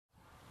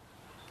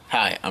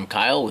Hi, I'm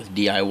Kyle with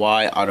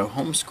DIY Auto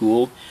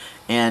Homeschool,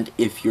 and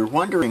if you're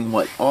wondering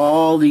what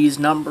all these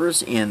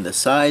numbers and the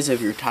size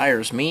of your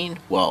tires mean,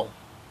 well,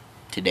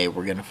 today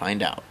we're going to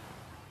find out.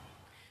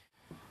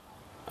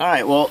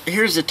 Alright, well,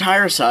 here's the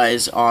tire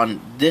size on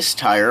this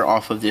tire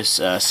off of this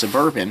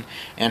Suburban,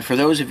 and for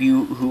those of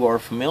you who are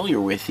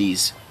familiar with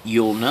these,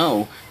 you'll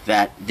know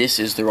that this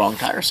is the wrong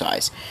tire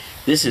size.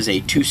 This is a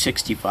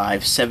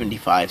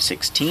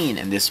 265/75/16,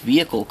 and this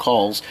vehicle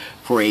calls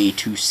for a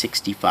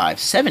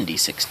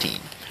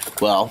 265/70/16.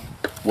 Well,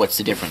 what's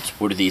the difference?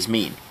 What do these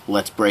mean?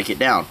 Let's break it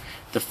down.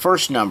 The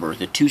first number,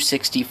 the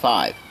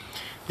 265,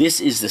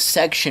 this is the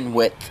section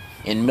width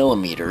in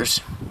millimeters,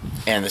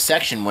 and the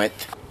section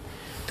width,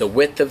 the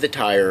width of the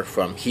tire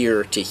from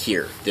here to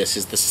here. This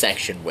is the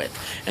section width,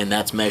 and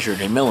that's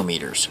measured in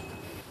millimeters.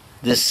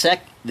 The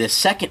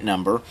second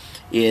number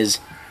is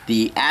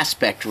the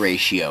aspect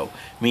ratio,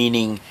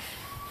 meaning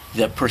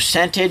the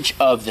percentage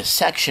of the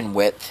section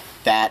width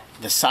that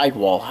the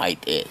sidewall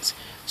height is.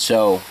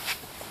 So,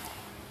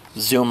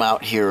 zoom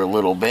out here a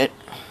little bit.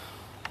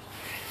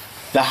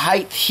 The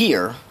height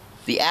here,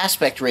 the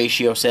aspect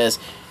ratio says,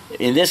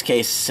 in this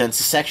case, since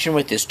the section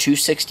width is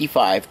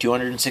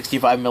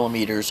 265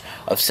 millimeters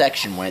of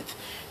section width,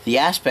 the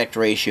aspect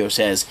ratio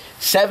says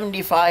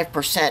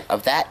 75%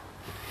 of that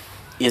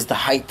is the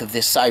height of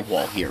this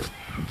sidewall here.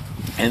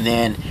 And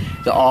then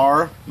the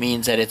R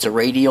means that it's a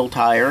radial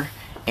tire,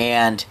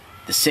 and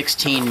the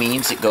 16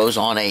 means it goes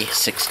on a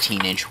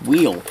 16-inch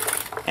wheel.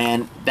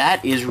 And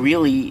that is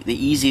really the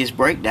easiest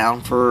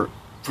breakdown for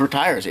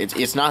tires.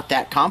 It's not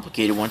that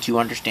complicated once you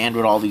understand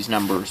what all these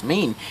numbers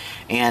mean.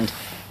 And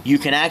you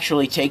can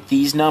actually take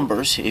these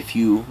numbers, if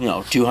you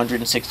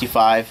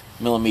 265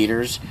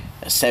 millimeters,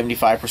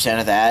 75%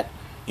 of that,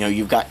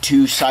 you've got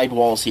two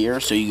sidewalls here,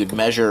 so you could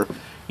measure,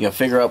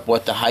 figure out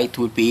what the height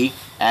would be,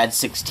 add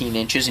 16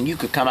 inches, and you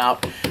could come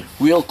out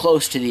real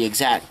close to the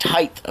exact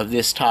height of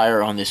this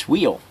tire on this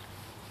wheel.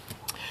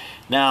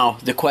 Now,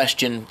 the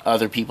question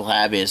other people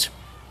have is,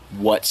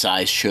 what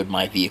size should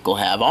my vehicle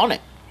have on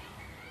it?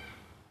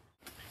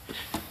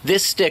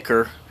 This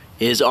sticker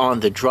is on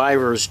the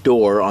driver's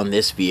door on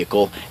this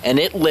vehicle, and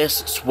it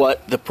lists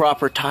what the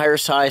proper tire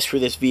size for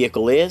this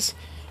vehicle is.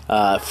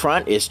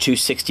 Front is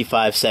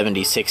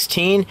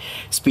 265/70/16.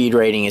 Speed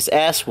rating is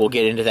S. We'll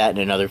get into that in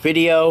another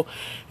video.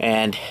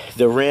 And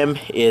the rim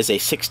is a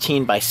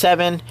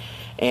 16/7.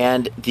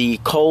 And the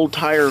cold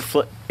tire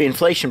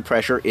inflation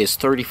pressure is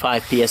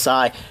 35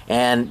 psi.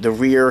 And the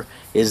rear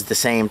is the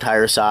same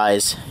tire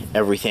size,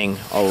 everything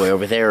all the way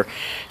over there.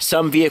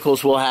 Some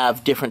vehicles will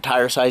have different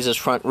tire sizes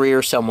front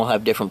rear, some will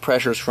have different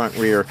pressures front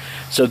rear.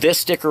 So this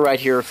sticker right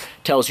here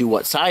tells you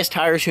what size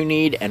tires you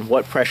need and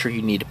what pressure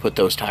you need to put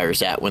those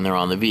tires at when they're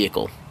on the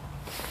vehicle.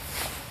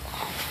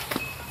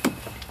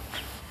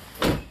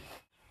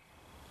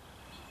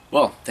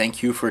 Well,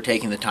 thank you for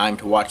taking the time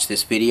to watch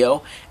this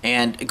video,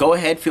 and go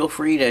ahead, feel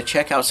free to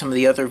check out some of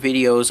the other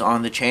videos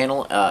on the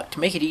channel. To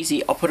make it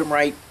easy, I'll put them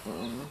right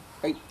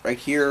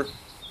here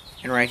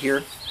and right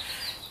here,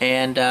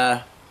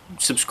 and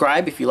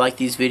subscribe if you like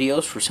these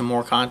videos for some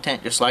more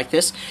content just like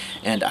this,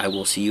 and I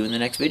will see you in the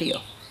next video.